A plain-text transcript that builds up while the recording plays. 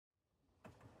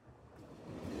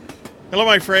Hello,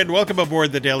 my friend. Welcome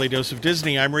aboard the Daily Dose of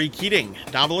Disney. I'm Ray Keating,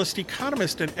 novelist,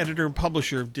 economist, and editor and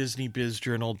publisher of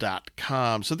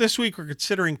DisneyBizJournal.com. So this week we're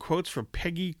considering quotes from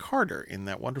Peggy Carter in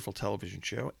that wonderful television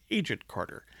show, Agent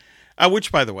Carter,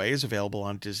 which, by the way, is available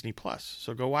on Disney+.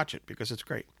 So go watch it because it's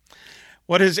great.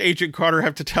 What does Agent Carter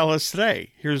have to tell us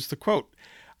today? Here's the quote.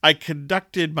 I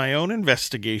conducted my own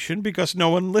investigation because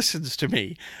no one listens to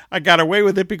me. I got away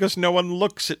with it because no one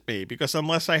looks at me. Because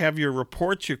unless I have your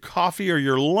reports, your coffee, or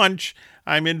your lunch,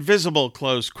 I'm invisible,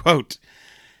 close quote.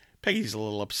 Peggy's a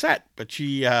little upset, but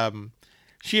she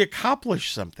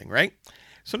accomplished something, right?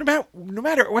 So no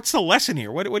matter what's the lesson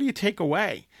here, what do you take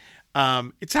away?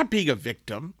 It's not being a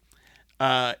victim.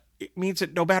 It means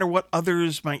that no matter what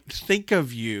others might think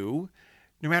of you,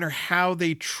 no matter how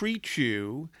they treat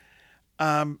you,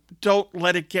 don't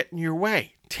let it get in your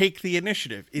way. Take the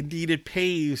initiative. Indeed, it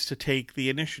pays to take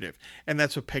the initiative. And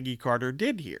that's what Peggy Carter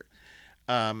did here.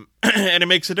 And it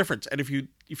makes a difference. And if you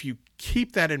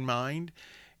keep that in mind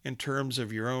in terms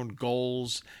of your own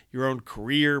goals, your own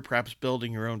career, perhaps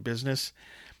building your own business,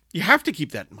 you have to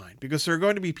keep that in mind because there are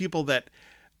going to be people that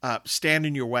stand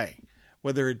in your way.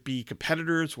 Whether it be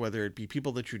competitors, whether it be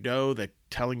people that you know that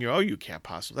telling you, oh, you can't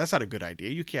possibly, that's not a good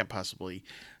idea. You can't possibly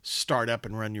start up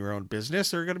and run your own business.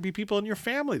 There are going to be people in your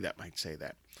family that might say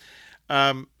that.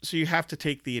 So you have to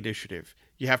take the initiative.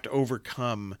 You have to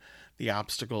overcome the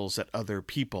obstacles that other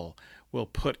people will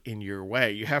put in your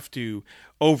way. You have to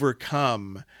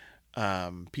overcome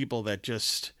people that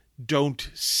just don't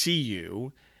see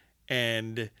you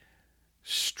and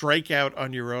strike out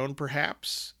on your own,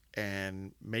 perhaps,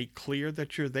 and make clear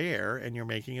that you're there and you're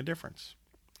making a difference.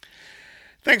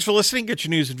 Thanks for listening. Get your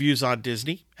news and views on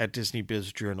Disney at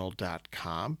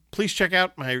DisneyBizJournal.com. Please check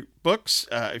out my books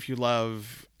if you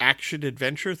love action,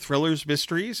 adventure, thrillers,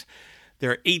 mysteries.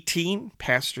 There are 18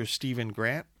 Pastor Stephen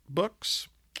Grant books.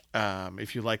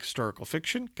 If you like historical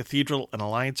fiction, Cathedral and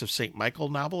Alliance of St. Michael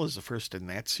novel is the first in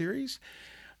that series.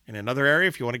 In another area,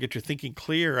 if you want to get your thinking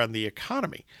clear on the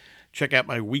economy, check out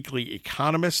my weekly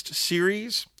Economist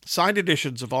series. Signed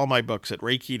editions of all my books at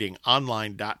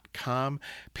RayKeatingOnline.com.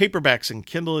 Paperbacks and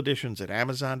Kindle editions at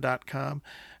Amazon.com.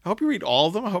 I hope you read all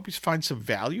of them. I hope you find some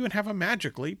value and have a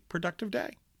magically productive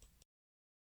day.